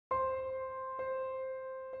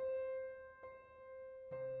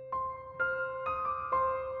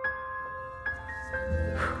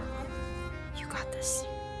this.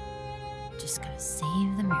 Just gotta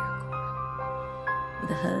save the miracle.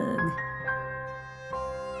 With a hug.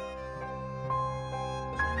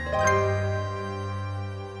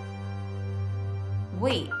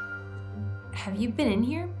 Wait, have you been in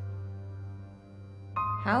here?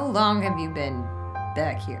 How long have you been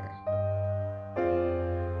back here?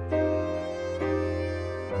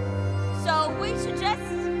 So we should just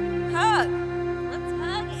hug. Let's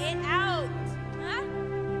hug it out, huh?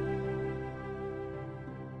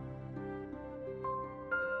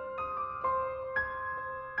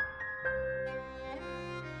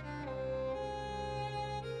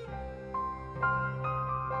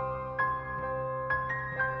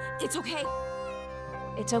 It's okay.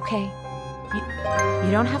 It's okay.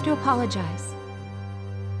 You don't have to apologize.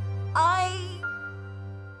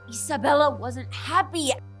 Isabela wasn't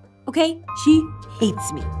happy. Okay, she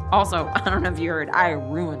hates me. Also, I don't know if you heard, I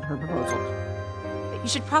ruined her proposal. You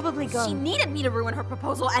should probably go. She needed me to ruin her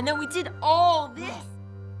proposal, and then we did all this.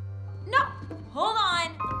 No, hold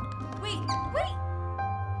on. Wait.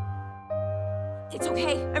 It's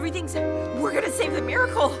okay. We're gonna save the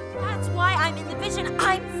miracle. That's why I'm in the vision.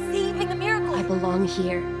 I'm saving the miracle. I belong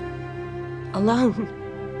here. Alone.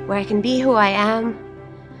 Where I can be who I am.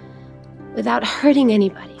 Without hurting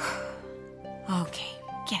anybody. Okay,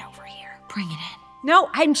 get over here. Bring it in. No,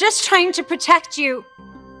 I'm just trying to protect you.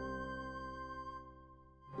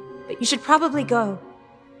 But you should probably go.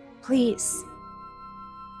 Please.